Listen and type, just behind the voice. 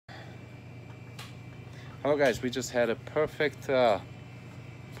Hello guys, we just had a perfect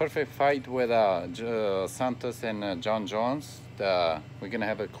fight with Santos and Jon Jones. We're gonna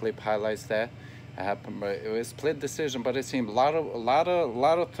have a clip highlights there. It was split decision, but it seemed a lot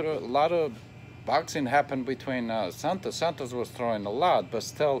of boxing happened between Santos. Santos was throwing a lot, but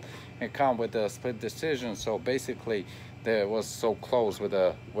still it come with a split decision. So basically, there was so close with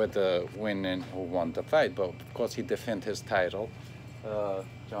the winning who won the fight. But of course, he defended his title,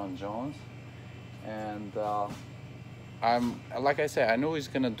 Jon Jones, and. Like I said, I knew he's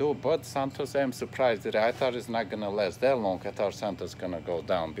gonna do it, but Santos, I'm surprised that I thought it's not gonna last that long. I thought Santos gonna go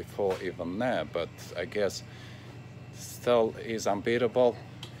down before even that, but I guess still he's unbeatable.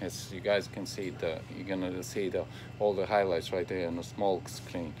 As you guys can see, you're gonna see all the highlights right there on the small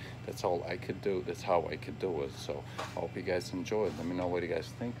screen. That's all I could do. That's how I could do it. So I hope you guys enjoyed. Let me know what you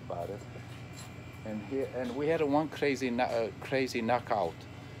guys think about it. And we had one crazy knockout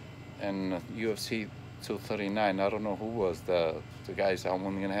in UFC 239. I don't know who was the guys. I'm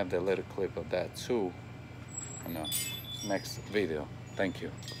gonna have the little clip of that too in the next video. Thank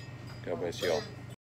you. God bless you all.